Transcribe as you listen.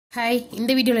Hi,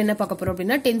 இந்த வீடியோல என்ன பார்க்க போறோம்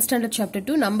அப்படினா 10th standard chapter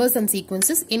 2 numbers and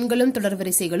sequences எண்களும்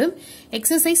தொடர்வரிசைகளும்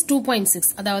exercise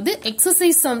 2.6 அதாவது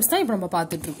exercise sums தான் இப்ப நம்ம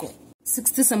பார்த்துட்டு இருக்கோம்.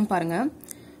 6th sum பாருங்க.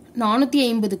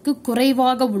 450 க்கு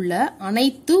குறைவாக உள்ள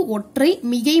அனைத்து ஒற்றை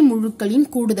மிகை முழுக்களின்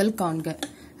கூடுதல் காண்க.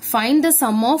 Find the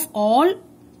sum of all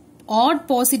odd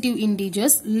positive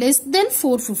integers less than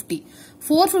 450.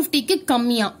 450 க்கு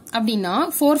கம்மியா அப்படினா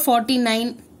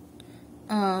 449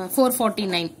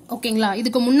 ஓகேங்களா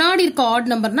இதுக்கு முன்னாடி இருக்க ஆட்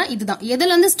நம்பர்னா இதுதான்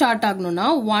எதுல இருந்து ஸ்டார்ட் ஆகணும்னா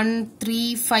 1 3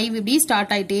 5 இப்படி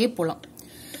ஸ்டார்ட் ஆயிட்டே போலாம்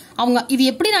அவங்க இது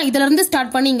எப்படி நான் இதல இருந்து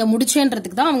ஸ்டார்ட் பண்ணி இங்க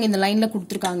முடிச்சேன்றதுக்கு தான் அவங்க இந்த லைன்ல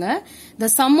கொடுத்திருக்காங்க the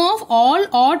sum of all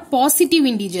odd positive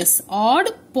integers odd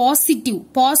positive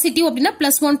அப்படினா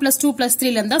 +1 +2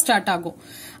 +3 ல இருந்தா ஸ்டார்ட் ஆகும்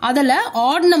அதல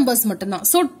odd numbers மட்டும்தான்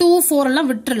so 2 4 எல்லாம்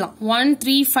விட்டுறலாம் 1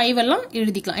 3 5 எல்லாம்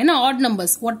எழுதிக்கலாம் ஏன்னா odd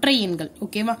numbers ஒற்றை எண்கள்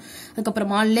ஓகேவா அதுக்கு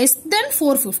அப்புறமா less than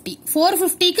 450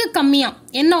 450 க்கு கம்மியா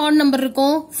என்ன odd number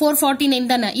இருக்கும்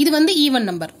 449 தானே இது வந்து even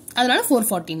number அதனால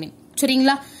 449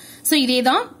 சரிங்களா சோ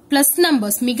இதேதான் பிளஸ்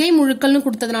நம்பர்ஸ் மிகை முழுக்கள்னு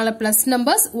கொடுத்ததனால பிளஸ்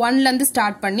நம்பர்ஸ் 1 ல இருந்து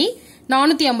ஸ்டார்ட் பண்ணி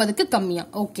 450 க்கு கம்மியா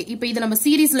ஓகே இப்போ இத நம்ம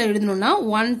சீரிஸ்ல எழுதணும்னா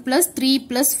 1 + 3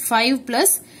 + 5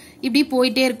 + இப்படி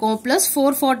போயிட்டே இருக்கும் பிளஸ்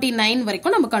 449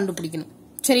 வரைக்கும் நம்ம கண்டுபிடிக்கணும்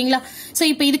சரிங்களா சோ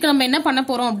இப்போ இதுக்கு நம்ம என்ன பண்ண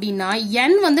போறோம் அப்படினா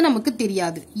n வந்து நமக்கு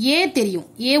தெரியாது a தெரியும்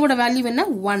a ஓட வேல்யூ என்ன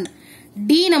 1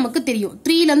 d நமக்கு தெரியும்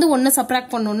 3 ல இருந்து 1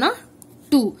 சப்ட்ராக்ட் பண்ணோம்னா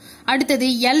 2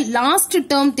 அடுத்து l லாஸ்ட்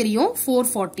டேர்ம் தெரியும்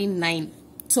 449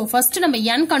 சோ ஃபர்ஸ்ட் நம்ம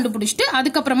n கண்டுபிடிச்சிட்டு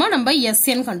அதுக்கு அப்புறமா நம்ம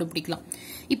sn கண்டுபிடிக்கலாம்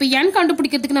இப்போ n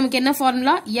கண்டுபிடிக்கிறதுக்கு நமக்கு என்ன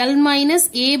ஃபார்முலா l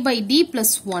 - a/d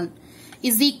 + 1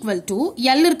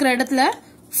 = l இருக்கிற இடத்துல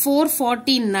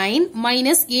 449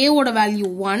 minus a ஓட வேல்யூ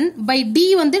 1 by d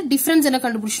வந்து டிஃபரன்ஸ் என்ன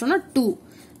கண்டுபிடிச்சோம்னா 2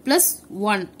 plus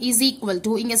 1 is equal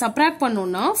to இங்க சப்ட்ராக்ட்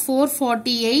பண்ணோம்னா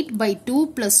 448 by 2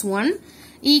 plus 1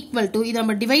 equal to இத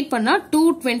நம்ம டிவைட் பண்ணா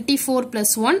 224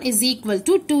 plus 1 is equal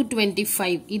to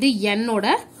 225 இது n ஓட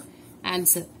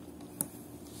ஆன்சர்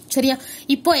சரியா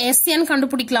இப்போ sn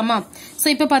கண்டுபிடிக்கலாமா சோ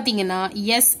இப்போ பாத்தீங்கன்னா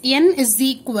sn is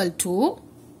equal to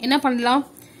என்ன பண்ணலாம்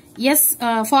S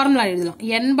formula எழுதலாம்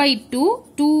n by 2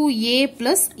 2a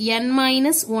plus n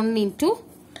minus 1 into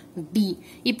d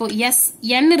இப்போ s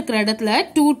n இருக்கிற இடத்துல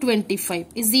 225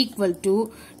 is equal to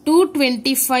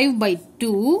 225 by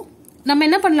 2 நம்ம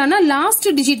என்ன பண்ணலாம்னா லாஸ்ட்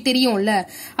டிஜிட் தெரியும்ல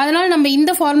அதனால நம்ம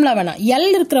இந்த ஃபார்முலா வேணாம் l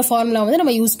இருக்கிற ஃபார்முலா வந்து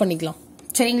நம்ம யூஸ் பண்ணிக்கலாம்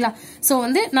சரிங்களா சோ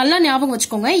வந்து நல்லா ஞாபகம்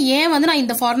வச்சுக்கோங்க ஏன் வந்து நான்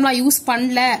இந்த ஃபார்முலா யூஸ்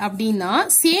பண்ணல அப்படின்னா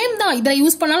சேம் தான் இத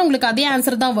யூஸ் பண்ணாலும் உங்களுக்கு அதே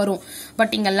ஆன்சர் தான் வரும்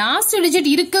பட் இங்க லாஸ்ட் டிஜிட்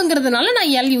இருக்குங்கிறதுனால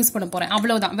நான் l யூஸ் பண்ண போறேன்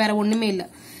அவ்வளவுதான் வேற ஒண்ணுமே இல்ல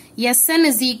sn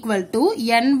is equal to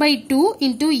n by 2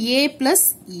 into a plus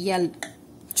l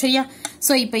சரியா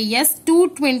சோ இப்போ s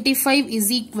 225 is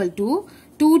equal to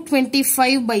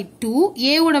 225 by 2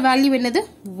 a ஓட வேல்யூ என்னது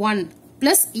 1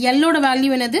 plus l ஓட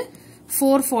வேல்யூ என்னது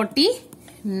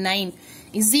 449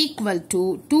 is equal to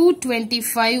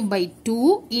 225 by 2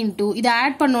 into இத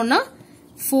ஆட் பண்ணோம்னா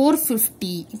 450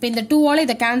 இப்போ இந்த 2 ஆல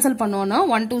இத கேன்சல் பண்ணோம்னா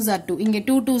 1 2s are 2 இங்க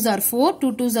 2 2s are 4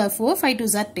 2 2s are 4 5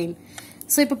 2s are 10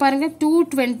 so இப்போ பாருங்க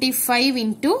 225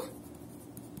 into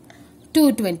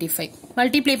 225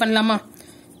 மல்டிப்ளை பண்ணலாமா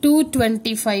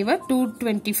 225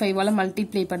 225 ஆல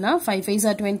மல்டிப்ளை பண்ணா 5 5s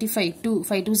are 25 2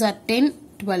 5 2s are 10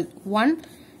 12 1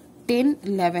 10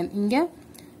 11 இங்க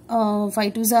 5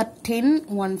 2s are 10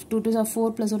 1 2 2s are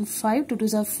 4 plus 1 5 2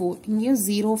 2s are 4 இங்க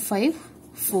 0 5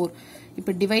 4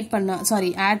 இப்போ டிவைட் பண்ணா சாரி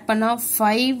ஆட் பண்ணா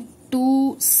 5 2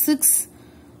 6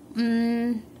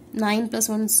 9 plus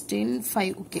 1 is 10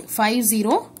 5 okay 5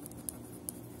 0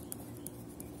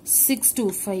 6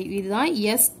 2 5 இதுதான்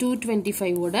s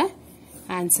 225 ஓட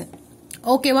ஆன்சர்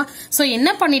ஓகேவா சோ என்ன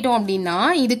பண்ணிட்டோம் அப்படினா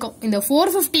இதுக்கு இந்த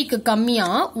 450 க்கு கம்மியா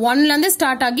 1 ல இருந்து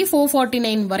ஸ்டார்ட் ஆகி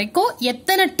 449 வரைக்கும்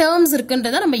எத்தனை டேர்ம்ஸ்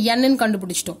இருக்குன்றத நம்ம n ன்னு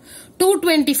கண்டுபிடிச்சிட்டோம்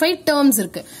 225 டேர்ம்ஸ்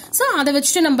இருக்கு சோ அத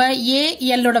வச்சிட்டு நம்ம a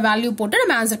l ஓட வேல்யூ போட்டு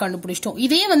நம்ம ஆன்சர் கண்டுபிடிச்சிட்டோம்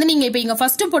இதே வந்து நீங்க இப்போ இங்க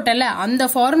ஃபர்ஸ்ட் போட்டல அந்த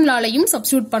ஃபார்முலாலயும்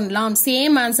சப்ஸ்டிட்யூட் பண்ணலாம்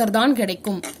சேம் ஆன்சர் தான்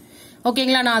கிடைக்கும்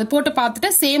ஓகேங்களா நான் அது போட்டு பார்த்துட்டு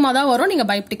சேமா தான் வரும் நீங்க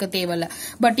பயப்படிக்க தேவையில்ல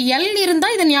பட் l இருந்தா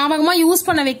இத ஞாபகமா யூஸ்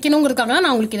பண்ண வைக்கணும்ங்கறதுக்காக தான்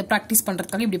நான் உங்களுக்கு இத பிராக்டீஸ்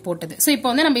பண்றதுக்காக இப்படி போட்டது சோ இப்போ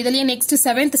வந்து நம்ம இதலயே நெக்ஸ்ட்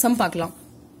 7th சம் பார்க்கலாம்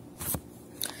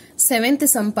 7th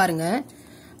சம் பாருங்க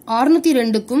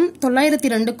 602 க்கும்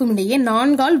 902 க்கும் இடையே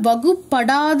 4 ஆல்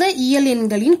வகுப்படாத இயல்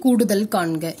எண்களின் கூடுதல்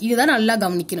காண்க இதுதான் நல்லா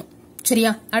கவனிக்கணும்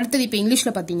சரியா அடுத்து இப்போ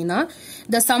இங்கிலீஷ்ல பாத்தீங்கன்னா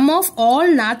the sum of all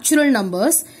natural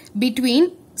numbers between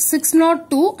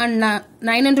 602 and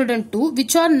 902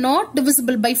 which are not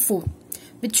divisible by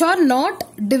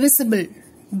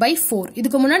 4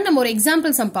 இதுக்கு முன்னாடி நம்ம ஒரு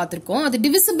எக்ஸாம்பிள் சம் பார்த்திருக்கோம் அது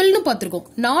டிவிசிபிள்னு பார்த்திருக்கோம்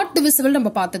நாட் டிவிசிபிள்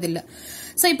நம்ம பார்த்தது இல்ல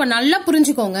சோ இப்போ நல்லா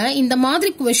புரிஞ்சுக்கோங்க இந்த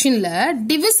மாதிரி क्वेश्चनல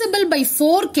டிவிசிபிள் பை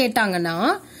 4 கேட்டாங்கன்னா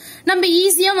நம்ம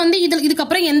ஈஸியா வந்து இதுக்கு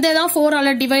அப்புறம் எந்த தான் 4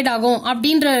 ஆல டிவைட் ஆகும்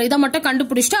அப்படின்ற இதை மட்டும்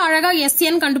கண்டுபிடிச்சிட்டு அழகா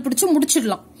SN கண்டுபிடிச்சு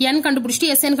முடிச்சிடலாம். n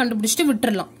கண்டுபிடிச்சிட்டு SN கண்டுபிடிச்சிட்டு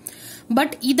விட்டுறலாம்.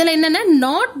 பட் இதுல என்னன்னா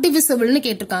நாட் டிவிசிபிள்னு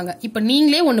கேட்டிருக்காங்க. இப்ப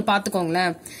நீங்களே ஒன்னு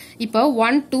பாத்துக்கோங்களேன். இப்ப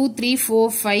 1 2 3 4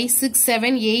 5 6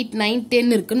 7 8 9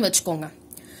 10 இருக்குன்னு வச்சுக்கோங்க.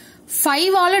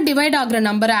 5 ஆல டிவைட் ஆகுற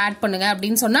நம்பரை ஆட் பண்ணுங்க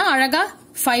அப்படின்னு சொன்னா அழகா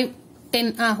 5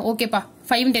 10 ஓகேப்பா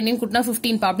 5 10 கூட்டினா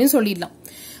 15 பா அப்படின்னு சொல்லிடலாம்.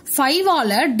 5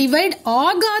 ஆல டிவைட்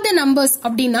ஆகாத நம்பர்ஸ்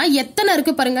அப்படின்னா எத்தனை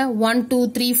இருக்கு பாருங்க. 1 2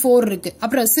 3 4 இருக்கு,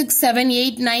 அப்புறம் 6 7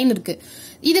 8 9 இருக்கு.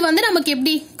 இது வந்து நமக்கு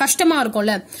எப்படி கஷ்டமா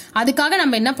இருக்கும்ல, அதுக்காக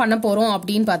நம்ம என்ன பண்ண போறோம்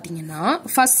அப்படின்னு பாத்தீங்கன்னா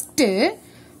ஃபர்ஸ்ட்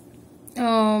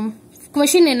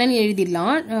क्वेश्चन என்னன்னு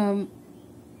எழுதிடலாம்.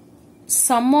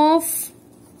 sum of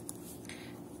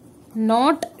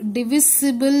not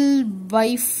divisible by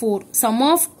 4, sum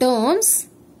of terms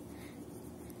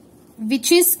which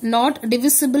is not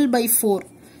divisible by 4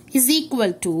 is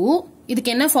equal to,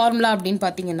 இதுக்கு என்ன ஃபார்முலா அப்படின்னு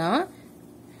பாத்தீங்கன்னா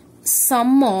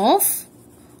sum of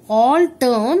all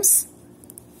terms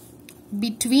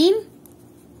between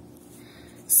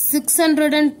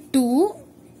 602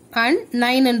 and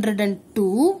 902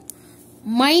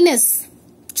 minus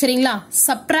சரிங்களா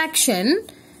subtraction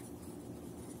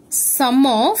sum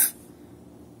of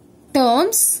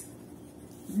terms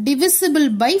divisible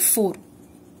by 4.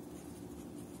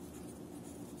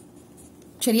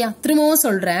 சரியா, திரும்பவும்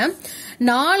சொல்றேன்.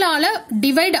 4 ஆல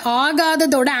டிவைட்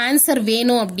ஆகாததோட ஆன்சர்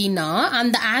வேணும் அப்படின்னா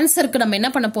அந்த ஆன்சருக்கு நம்ம என்ன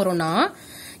பண்ண போறோம்னா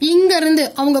இங்க இருந்து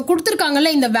அவங்க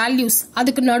கொடுத்திருக்காங்கல்ல இந்த வேல்யூஸ்,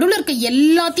 அதுக்கு நடுவுல இருக்க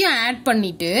எல்லாத்தையும் ஆட்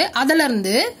பண்ணிட்டு அதுல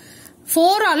இருந்து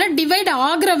 4 ஆல டிவைட்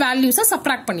ஆகுற வேல்யூஸ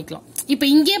சப்ராக்ட் பண்ணிக்கலாம். இப்ப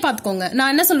இங்கே பாத்துக்கோங்க,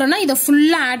 நான் என்ன சொல்றேன்னா இத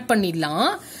ஃபுல்லா ஆட் பண்ணிடலாம்,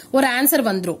 ஒரு ஆன்சர்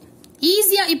வந்துரும்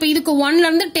ஈஸியா. இப்ப இதுக்கு 1ல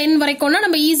இருந்து 10 வரைக்கும்னா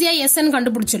நம்ம ஈஸியா SN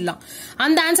கண்டுபிடிச்சிடலாம்.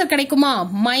 அந்த ஆன்சர் கிடைக்குமா?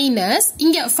 மைனஸ்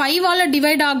இங்க 5 ஆல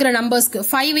டிவைட் ஆகுற நம்பர்ஸ்க்கு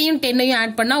 5ஐயும் 10ஐயும்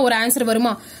ஆட் பண்ணா ஒரு ஆன்சர்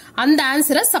வருமா, அந்த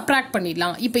ஆன்சரை சப்ராக்ட்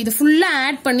பண்ணிடலாம். இப்ப இது ஃபுல்லா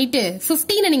ஆட் பண்ணிட்டு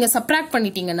 15 நீங்க சப்ராக்ட்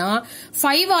பண்ணிட்டீங்கன்னா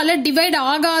 5 ஆல டிவைட்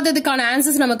ஆகாததுக்கான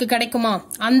ஆன்சர்ஸ் நமக்கு கிடைக்குமா,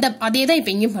 அதே தான்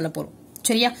இப்ப இங்கேயும் பண்ண போறோம்.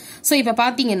 சரியா, சோ இப்ப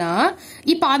பாத்தீங்கன்னா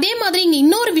இப்ப அதே மாதிரி இங்க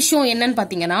இன்னொரு விஷயம் என்னன்னு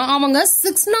பாத்தீங்கன்னா அவங்க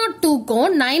 602க்கும்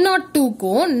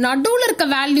 902க்கும் நடுவுல இருக்க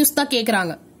வேல்யூஸ் தான்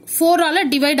கேக்குறாங்க, 4 ஆல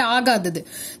டிவைட் ஆகாதது.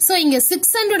 சோ இங்க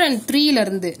 603ல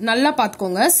இருந்து நல்லா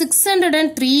பாத்துக்கோங்க,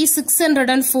 603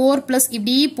 604 பிளஸ்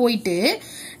இப்படி போயிட்டு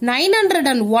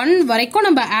 901 வரைக்கும்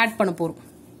நம்ம ஆட் பண்ண போறோம்.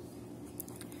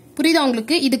 புரியுதா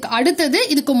உங்களுக்கு? இதுக்கு அடுத்தது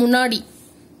இதுக்கு முன்னாடி,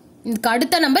 இதுக்கு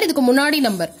அடுத்த நம்பர் இதுக்கு முன்னாடி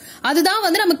நம்பர், அதுதான்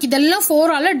வந்து நமக்கு இதெல்லாம் 4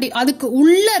 ஆல அதுக்கு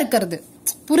உள்ள இருக்கிறது.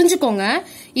 புரிஞ்சுக்கோங்க.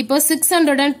 இப்போ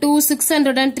 602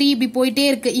 603 இப்படி போயிட்டே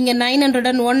இருக்கு. இங்க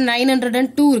 901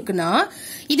 902 இருக்குன்னா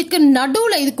இதுக்கு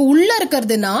நடுவுல இதுக்கு உள்ள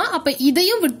இருக்கிறதுனா அப்ப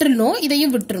இதையும் விட்டுறணும்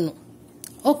இதையும் விட்டுறணும்.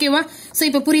 ஓகேவா? சோ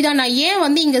இப்ப புரியுதா நான் ஏன்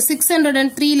வந்து இங்க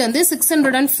 603ல இருந்து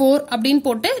 604 அப்படின்னு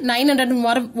போட்டு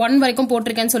 901 வரைக்கும்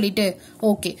போட்டிருக்கேன்னு சொல்லிட்டு.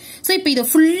 ஓகே, சோ இப்ப இதை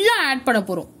ஃபுல்லா ஆட் பண்ண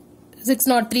போறோம்.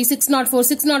 603 604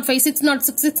 605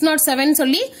 606 607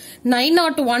 சொல்லி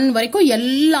 901 வரைக்கும்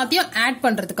எல்லாத்தையும் ஆட்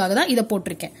பண்றதுக்காக தான் இதை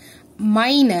போட்டிருக்கேன்.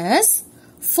 மைனஸ்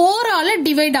 4 ஆல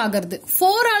டிவைட் ஆகிறது.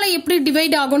 4 ஆல எப்படி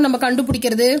டிவைட் ஆகும் நம்ம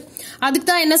கண்டுபிடிக்கிறது, அதுக்கு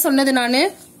தான் என்ன சொன்னது நானு,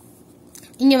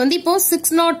 இங்க வந்து இப்போ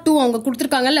 602 அவங்க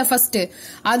கொடுத்திருக்காங்கல்ல ஃபர்ஸ்ட்,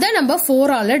 அத நம்ம 4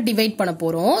 ஆல டிவைட் பண்ண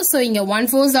போறோம். சோ இங்க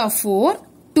 1 4s are 4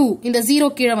 2, இந்த 0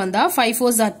 கீழே வந்தா 5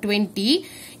 4s are 20,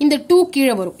 இந்த 2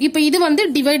 கீழே வரும். இப்ப இது வந்து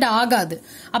டிவைட் ஆகாது.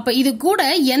 அப்ப இது கூட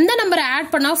எந்த நம்பரை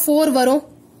ஆட் பண்ணா 4 வரும்,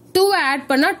 2 ஆட்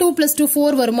பண்ணா 2 plus 2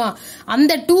 4 வருமா,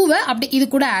 அந்த 2 அப்படி இது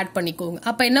கூட ஆட் பண்ணிக்கோங்க.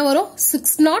 அப்ப என்ன வரும்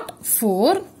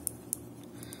 604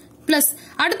 பிளஸ்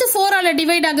அடுத்து 4 ஆல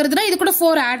டிவைட் ஆகுறதுனா இது கூட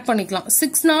 4 ஆட் பண்ணிக்கலாம்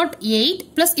 608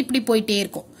 பிளஸ் இப்படி போயிட்டே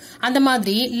இருக்கும். அந்த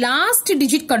மாதிரி லாஸ்ட்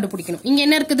டிஜிட் கண்டுபிடிக்கணும். இங்க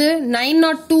என்ன இருக்குது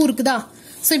 902 இருக்குதா.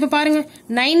 சோ இப்ப பாருங்க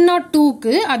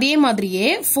 902க்கு அதே மாதிரியே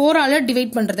 4 ஆல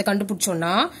டிவைட் பண்றதை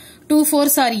கண்டுபிடிச்சோம்னா 2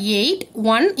 4s are 8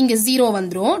 1 இங்க 0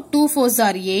 வந்துரும், 2 4s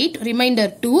are 8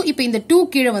 ரிமைண்டர் 2, இப்ப இந்த 2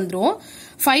 கீழே வந்துரும்,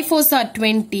 5 4s are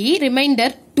 20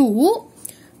 ரிமைண்டர் 2.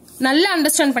 நல்லா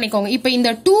அண்டர்ஸ்டாண்ட் பண்ணிக்கோங்க. இப்ப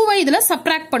இந்த 2வை இதுல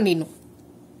சப்ராக்ட் பண்ணிடணும்.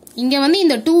 இங்க வந்து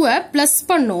இந்த 2வை பிளஸ்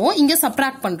பண்ணோம், இங்க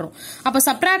சப்ராக்ட் பண்றோம். அப்ப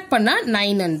சப்ராக்ட் பண்ணா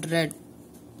 900.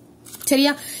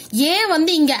 சரியா, ஏன்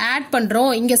வந்து இங்க ஆட்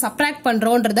பண்றோம் இங்க சப்ராக்ட்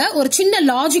பண்றோம்ன்றத ஒரு சின்ன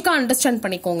லாஜிக்கா அண்டர்ஸ்டாண்ட்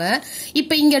பண்ணிக்கோங்க.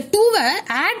 இப்ப இங்க 2வை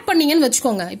ஆட் பண்ணீங்கன்னு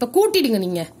வச்சுக்கோங்க, இப்ப கூட்டிடுங்க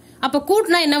நீங்க, அப்ப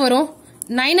கூட்டினா என்ன வரும்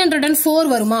 904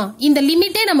 வருமா. இந்த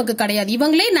லிமிட்டே நமக்கு கிடையாது,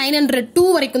 இவங்களே 902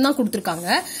 வரைக்கும் தான் கொடுத்திருக்காங்க.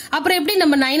 அப்புறம் எப்படி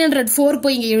நம்ம 904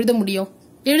 போய் இங்க எழுத முடியும்,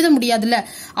 எழுத முடியாதுல்ல.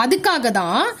 அதுக்காக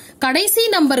தான் கடைசி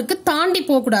நம்பருக்கு தாண்டி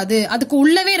போக கூடாது, அதுக்கு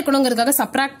உள்ளவே இருக்கணுங்கிறதுக்காக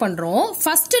சப்ராக்ட் பண்றோம்.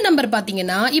 ஃபர்ஸ்ட் நம்பர்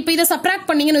பாத்தீங்கன்னா இப்ப இத சப்ராக்ட்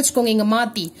பண்ணீங்கன்னு வச்சுக்கோங்க, இங்க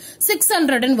மாத்தி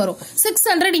 600 வரும்.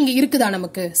 600 இங்க இருக்குதா,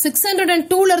 நமக்கு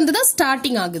 602ல இருந்து தான்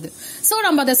ஸ்டார்டிங் ஆகுது. சோ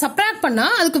நம்ம அதை சப்ராக்ட் பண்ணா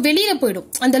அதுக்கு வெளியில போயிடும்,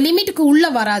 அந்த லிமிட்டுக்கு உள்ள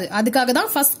வராது. அதுக்காக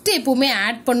தான் ஃபர்ஸ்ட் எப்பவுமே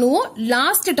ஆட் பண்ணுவோம்,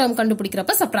 லாஸ்ட் டேர்ம்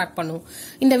கண்டுபிடிக்கிறப்ப சப்ராக்ட் பண்ணுவோம்.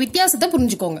 இந்த வித்தியாசத்தை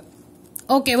புரிஞ்சுக்கோங்க.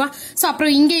 ஓகேவா? சோ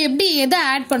அப்புறம் இங்க எப்படி எதை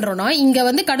ஆட் பண்றோம்னா, இங்க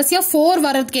வந்து கடைசியா 4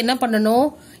 வர்றதுக்கு என்ன பண்ணணும்,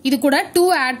 இது கூட 2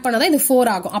 ஆட் பண்ணாதான் இது 4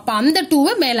 ஆகும். அப்ப அந்த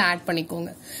 2 மேல ஆட்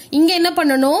பண்ணிக்கோங்க. இங்க என்ன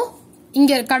பண்ணணும்,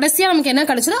 இங்க கடைசியா நமக்கு என்ன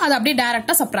கிடைச்சதோ அதை அப்படியே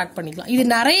டைரக்டா சப்ராக்ட் பண்ணிக்கலாம். இது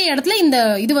நிறைய இடத்துல இந்த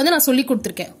இது வந்து நான் சொல்லி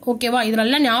கொடுத்திருக்கேன். ஓகேவா? இது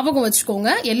நல்லா ஞாபகம் வச்சுக்கோங்க,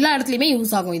 எல்லா இடத்துலயுமே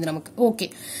யூஸ் ஆகும் இது நமக்கு. ஓகே,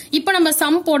 இப்ப நம்ம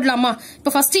சம் போடலாமா?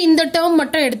 இப்ப ஃபர்ஸ்ட் இந்த டேர்ம்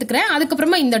மட்டும் எடுத்துக்கிறேன்,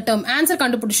 அதுக்கப்புறமா இந்த டேர்ம் ஆன்சர்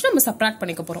கண்டுபிடிச்சு நம்ம சப்ராக்ட்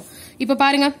பண்ணிக்க போறோம். இப்ப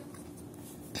பாருங்க,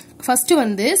 ஃபர்ஸ்ட்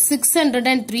வந்து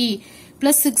 603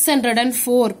 பிளஸ்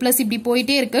 604 பிளஸ் இப்படி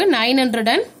போயிட்டே இருக்கு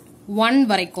 901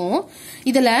 வரைக்கும்.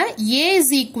 இதுல a is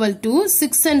equal to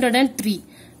 603,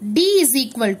 d is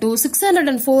equal to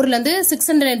 604ல இருந்து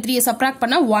 603 சப்ராக்ட்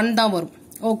பண்ணா 1 தான் வரும்.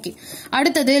 ஓகே,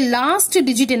 அடுத்தது லாஸ்ட்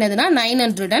டிஜிட் என்னதுன்னா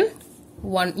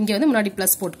 901. இங்க வந்து முன்னாடி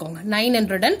பிளஸ் போட்டுக்கோங்க,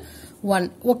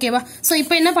 901. ஓகேவா? சோ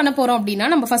இப்போ என்ன பண்ண போறோம் அப்படின்னா,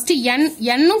 நம்ம ஃபர்ஸ்ட்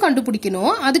n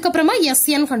கண்டுபிடிக்கணும், அதுக்கப்புறமா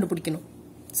sn கண்டுபிடிக்கணும்.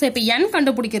 சோ இப்ப n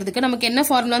கண்டுபிடிக்கிறதுக்கு நமக்கு என்ன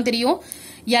ஃபார்முலா தெரியும்,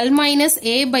 l minus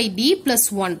a by d plus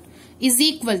 1 is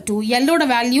equal to l ஓட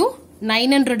வேல்யூ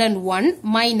 901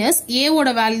 minus a ஓட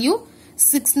வேல்யூ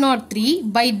 603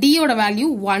 by d ஓட value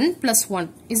 1 plus 1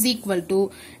 is equal to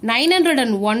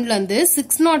 901ல இருந்து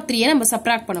 603 நம்ம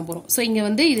சப்ராக்ட் பண்ண போறோம். சோ இங்க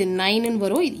வந்து இது 9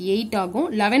 வரும், இது 8 ஆகும்.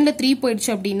 11ல 3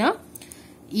 போயிடுச்சு அப்படின்னா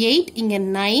 8, இங்க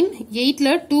 9, 8ல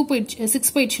 2 போயிடுச்சு, 6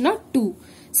 போயிடுச்சுன்னா 2.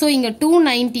 சோ இங்க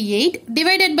 298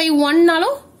 டிவைடட் பை 1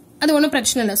 நாலும் அது ஒன்றும்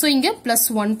பிரச்சனை இல்லை. சோ இங்க பிளஸ்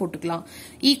 1 போட்டுக்கலாம்,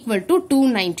 ஈக்குவல் டு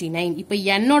 299. இப்ப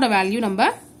n ஓட வேல்யூ நம்ம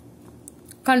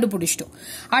கண்டுபிடிச்சிட்டோம்.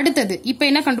 அடுத்தது இப்ப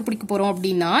என்ன கண்டுபிடிக்க போறோம்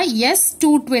அப்படின்னா,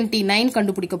 S229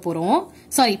 கண்டுபிடிக்க போறோம்.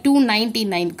 சாரி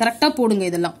 299, கரெக்டா போடுங்க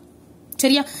இதெல்லாம்.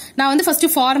 சரியா? நான் வந்து ஃபர்ஸ்ட்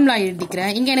ஃபார்முலா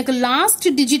எழுதிக்கிறேன். இங்க எனக்கு லாஸ்ட்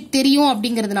டிஜிட் தெரியும்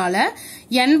அப்படிங்கறதுனால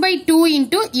n/2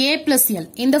 into a plus l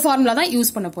இந்த ஃபார்முலா தான்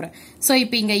யூஸ் பண்ண போறேன். சோ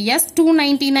இப்போ இங்க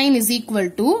S299 is equal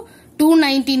to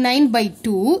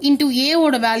 299/2 into a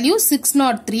ஓட வேல்யூ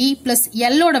 603 plus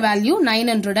l ஓட வேல்யூ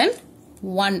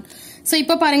 901. சோ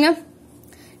இப்போ பாருங்க,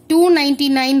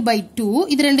 299/2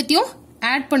 இது ரெண்டுத்தையும்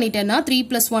ஆட் பண்ணிட்டேன்னா 3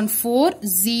 plus 1 4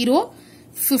 0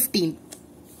 15.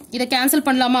 இத கேன்சல்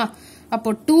பண்ணலாமா? அப்போ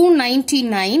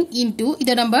 299 into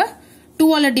இத நம்ம 2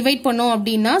 ஆல டிவைட் பண்ணோம்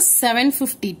அப்படின்னா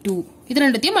 752. இது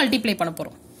ரெண்டுத்தையும் மல்டிப்ளை பண்ண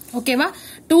போறோம். ஓகேவா?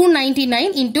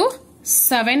 299 into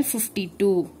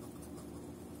 752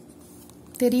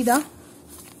 தெரியுதா?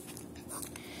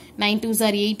 9 2s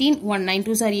are 18, 1 9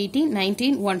 2s are 18,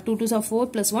 19, 1 2 2s are 4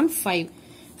 plus 1 5,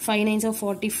 5 9s are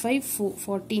 45, 4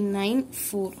 49,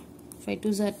 4 5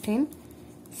 2s are 10,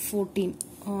 14,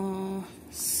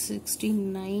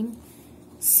 69,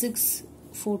 6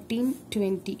 14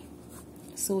 20.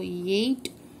 So 8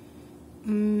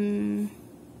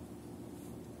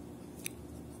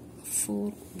 4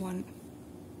 1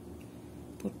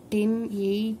 10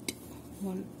 8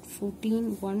 1 14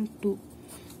 1 2.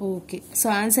 Okay, so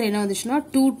answer என்ன வந்துச்சுன்னா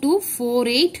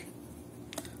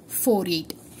 224848.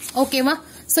 ஓகேவா?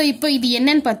 சோ இப்போ இது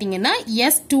என்னன்னு பாத்தீங்கன்னா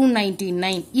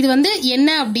S299. இது வந்து என்ன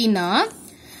அப்படின்னா,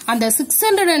 அந்த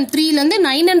 603ல இருந்து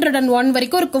 901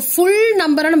 வரைக்கும் இருக்க ஃபுல்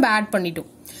நம்பரை நம்ம ஆட் பண்ணிட்டோம்.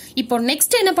 இப்போ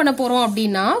நெக்ஸ்ட் என்ன பண்ண போறோம்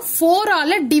அப்படின்னா, 4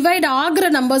 ஆல டிவைட் ஆகுற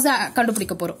நம்பர்ஸ்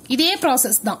கண்டுபிடிக்க போறோம். இதே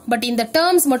ப்ராசஸ் தான், பட் இந்த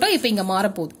டேர்ம்ஸ் மட்டும் இப்போ இங்க மாற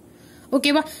போகுது.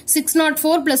 ஓகேவா?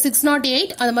 604 பிளஸ்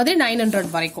 608 அது மாதிரி 900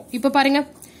 வரைக்கும். இப்போ பாருங்க,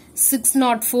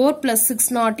 604 பிளஸ்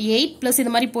 608 பிளஸ்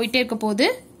இது மாதிரி போயிட்டே இருக்க போது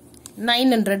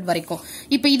 900 வரைக்கும்.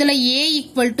 இப்போ இதுல a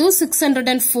equal to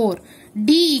 604, d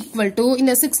equal to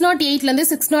இந்த 608ல இருந்து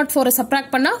 604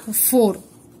 சப்ராக்ட் பண்ணா 4.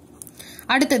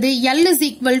 அடுத்தது l is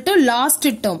equal to last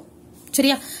term.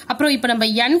 சரியா? அப்புறம் இப்போ நம்ம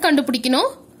n கண்டுபிடிக்கணும்,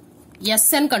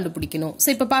 sn கண்டுபிடிக்கணும். சோ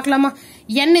இப்போ பார்க்கலாமா?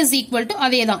 n இஸ் ஈக்குவல் டு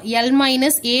அதே தான், l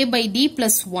minus a by d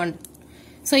plus 1.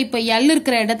 So இப்போ l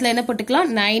இருக்கிற இடத்துல என்ன போட்டுக்கலாம்,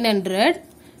 900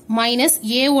 மைனஸ்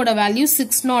a ஓட வேல்யூ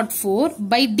 604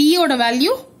 பை d ஓட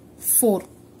value 4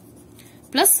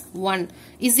 plus 1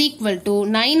 is equal to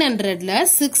 900ல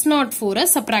 604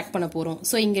 subtract பண்ண போறோம்.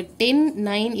 சோ இங்க 10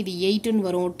 9 இது 8ன்னு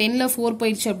வரும். 10ல 4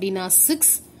 போயிடுச்சு அப்படின்னா 6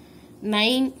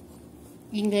 9,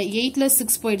 இங்க 8ல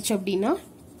 6 போயிடுச்சு அப்படின்னா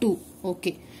 2.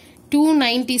 Okay,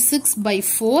 296 by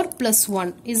 4 plus 1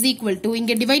 is equal to,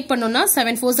 இங்க டிவைட் பண்ணோம்னா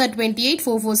 7 4s are 28,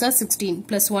 4 4s are 16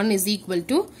 plus 1 is equal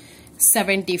to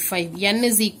 75. n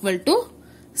is equal to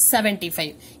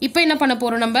 75. இப்போ என்ன பண்ண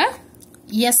போறோம், நம்ம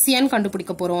sn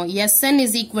கண்டுபிடிக்க போறோம். sn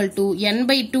is equal to n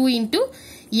by 2 into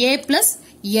a plus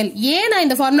L. ஏன் நான்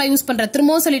இந்த ஃபார்முலா யூஸ் பண்றேன்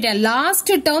திரும்பவும் சொல்லிட்டேன்,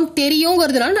 லாஸ்ட் டேர்ம்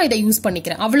தெரியுங்கிறதுனால நான் இதை யூஸ்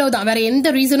பண்ணிக்கிறேன், அவ்வளவுதான், வேற எந்த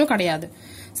ரீசனும் கிடையாது.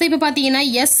 சோ இப்ப பாத்தீங்கன்னா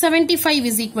S75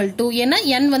 is equal to ஏன்னா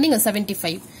n வந்து இங்க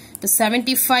 75,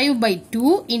 75 by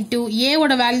 2 into a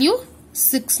ஓட வேல்யூ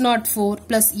 604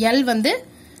 plus l வந்து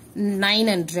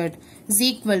 900 is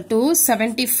equal to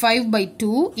 75 by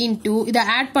 2 into இதை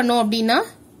ஆட் பண்ணோம் அப்படின்னா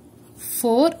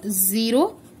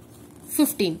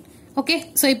 4015. ஓகே,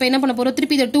 சோ இப்போ என்ன பண்ண போறோம்,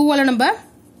 திருப்பி இதை 2 ஆல நம்ம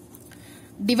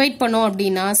டிவைட் பண்ணோம்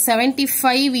அப்படின்னா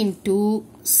 75 into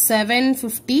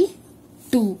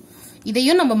 752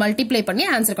 இதையும் நம்ம மல்டிப்ளை பண்ணி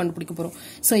ஆன்சர் கண்டுபிடிக்க போறோம்.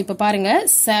 சோ இப்போ பாருங்க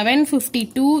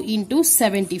 752 into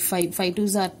 75, 5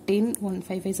 2s are 10, 1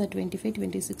 5 5s are 25,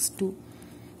 26 2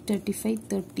 35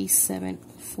 37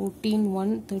 14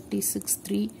 1 36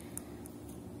 3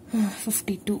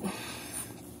 52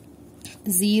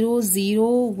 0 0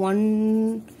 1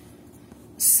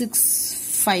 6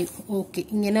 5. Okay,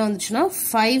 இங்க என்ன வந்துச்சுன்னா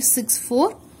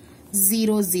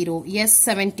 56400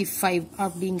 S75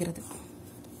 அப்படிங்கிறது.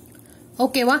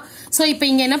 ஓகேவா? சோ இப்போ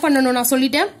இங்க என்ன பண்ணணும் நான்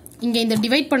சொல்லிட்டேன், இங்க இந்த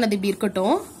டிவைட் பண்ணது இப்படி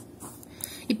இருக்கட்டும்.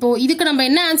 இப்போ இதுக்கு நம்ம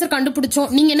என்ன ஆன்சர் கண்டுபிடிச்சோம்,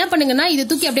 நீங்க என்ன பண்ணுங்கன்னா இதை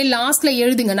தூக்கி அப்படியே லாஸ்ட்ல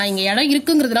எழுதுங்க. நான் இங்க இடம்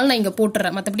இருக்குங்கிறதுனால நான் இங்க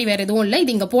போட்டுறேன், மத்தபடி வேற எதுவும் இல்லை.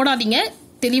 இது இங்க போடாதீங்க,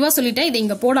 தெளிவா சொல்லிட்டேன், இதை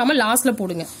இங்க போடாம லாஸ்ட்ல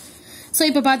போடுங்க. சோ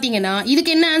இப்போ பாத்தீங்கன்னா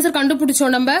இதுக்கு என்ன ஆன்சர்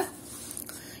கண்டுபிடிச்சோம், நம்ம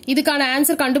இதுக்கான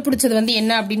ஆன்சர் கண்டுபிடிச்சது வந்து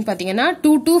என்ன அப்படின்னு பாத்தீங்கன்னா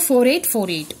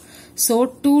 224848. சோ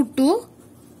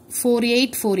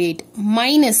 224848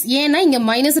 மைனஸ், ஏன்னா இங்க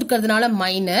மைனஸ் இருக்கிறதுனால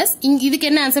மைனஸ், இதுக்கு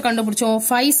என்ன ஆன்சர் கண்டுபிடிச்சோம்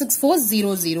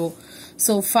 56400.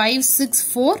 சோ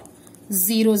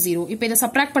 56400. இப்போ இதை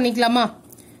சப்ராக்ட் பண்ணிக்கலாமா,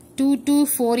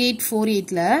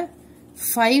 224848ல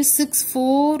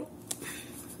 564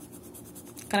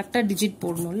 கரெக்டா டிஜிட்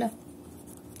போடணும்ல,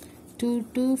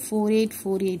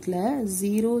 224848ல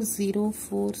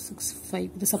 00465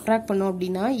 இதை சப்ராக்ட் பண்ணோம்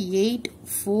அப்படின்னா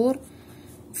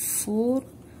 844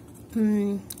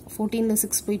 14ல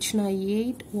 6 போயிடுச்சுன்னா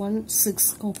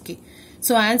 816. ஓகே,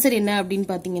 சோ ஆன்சர் என்ன அப்படின்னு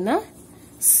பாத்தீங்கன்னா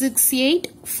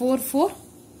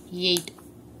 68448.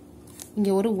 இங்க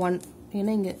ஒரு 1,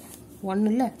 ஏன்னா இங்க 1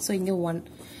 இல்ல, சோ இங்க 1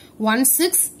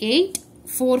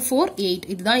 16848.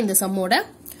 இதுதான் இந்த சம்மோட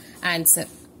ஆன்சர்.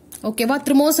 ஓகேவா?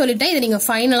 திரும்பவும் சொல்லிட்டேன், இதை நீங்க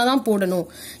ஃபைனலா தான் போடணும்.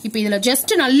 இப்போ இதுல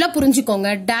ஜஸ்ட் நல்லா புரிஞ்சுக்கோங்க,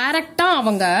 டைரக்டா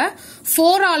அவங்க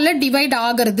 4 ஆல டிவைட்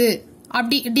ஆகுறது,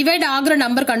 அப்படி டிவைட் ஆகுற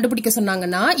நம்பர் கண்டுபிடிக்க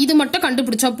சொன்னாங்கன்னா இது மட்டும்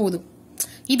கண்டுபிடிச்சா போதும்,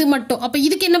 இது மட்டும். அப்ப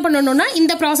இதுக்கு என்ன பண்ணணும்னா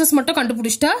இந்த ப்ராசஸ் மட்டும்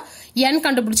கண்டுபிடிச்சிட்டா n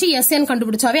கண்டுபிடிச்சு SN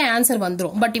கண்டுபிடிச்சாவே ஆன்சர்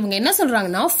வந்துரும். பட் இவங்க என்ன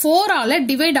சொல்றாங்கன்னா 4 ஆல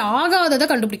டிவைட் ஆகாததை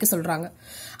கண்டுபிடிக்க சொல்றாங்க.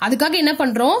 அதுக்காக என்ன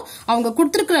பண்றோம், அவங்க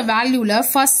கொடுத்திருக்கிற வேல்யூல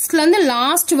ஃபர்ஸ்ட்ல இருந்து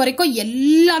லாஸ்ட் வரைக்கும்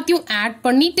எல்லாத்தையும் ஆட்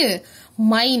பண்ணிட்டு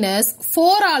மைனஸ்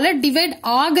 4 ஆல டிவைட்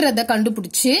ஆகுறத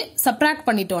கண்டுபிடிச்சு சப்ராக்ட்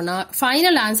பண்ணிட்டோம்னா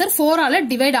ஃபைனல் ஆன்சர் 4 ஆல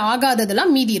டிவைட்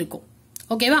ஆகாததெல்லாம் மீதி இருக்கும்.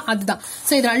 ஓகேவா? அதுதான்.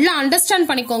 சோ இத நல்லா அண்டர்ஸ்டாண்ட்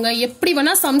பண்ணிக்கோங்க. எப்படி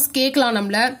வேணா சம்ஸ் கேட்கலாம்,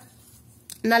 நம்மள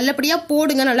நல்லபடியா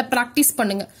போடுங்க, நல்லா பிராக்டிஸ்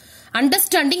பண்ணுங்க.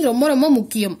 அண்டர்ஸ்டாண்டிங் ரொம்ப ரொம்ப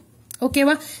முக்கியம்.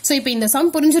 ஓகேவா? சோ இப்போ இந்த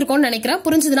சம் புரிஞ்சிருக்கும்னு நினைக்கிறேன்.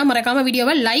 புரிஞ்சதுன்னா மறக்காம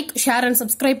வீடியோவை லைக், ஷேர் அண்ட்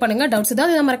சப்ஸ்கிரைப் பண்ணுங்க. டவுட்ஸ்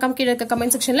ஏதாவது மறக்காம கீழே இருக்க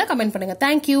கமெண்ட் செக்ஷன்ல கமெண்ட் பண்ணுங்க.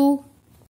 தேங்க்யூ.